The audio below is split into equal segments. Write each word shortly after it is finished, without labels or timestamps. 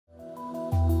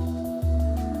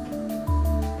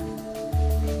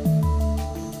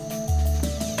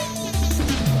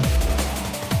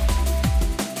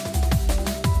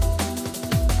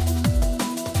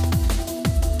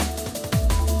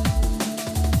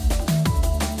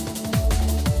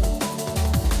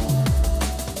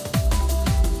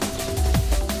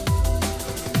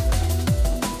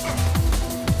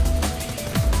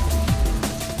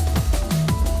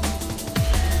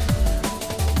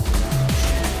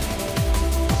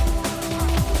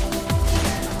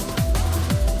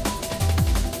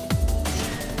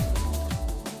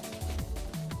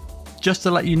Just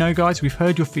to let you know guys, we've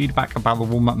heard your feedback about the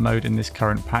warm-up mode in this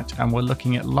current patch and we're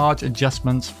looking at large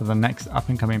adjustments for the next up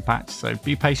and coming patch, so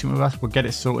be patient with us, we'll get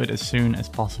it sorted as soon as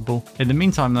possible. In the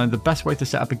meantime though, the best way to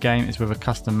set up a game is with a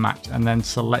custom match and then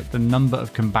select the number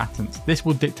of combatants. This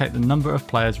will dictate the number of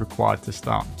players required to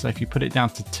start, so if you put it down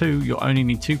to 2, you'll only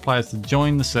need 2 players to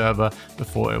join the server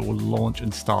before it will launch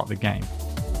and start the game.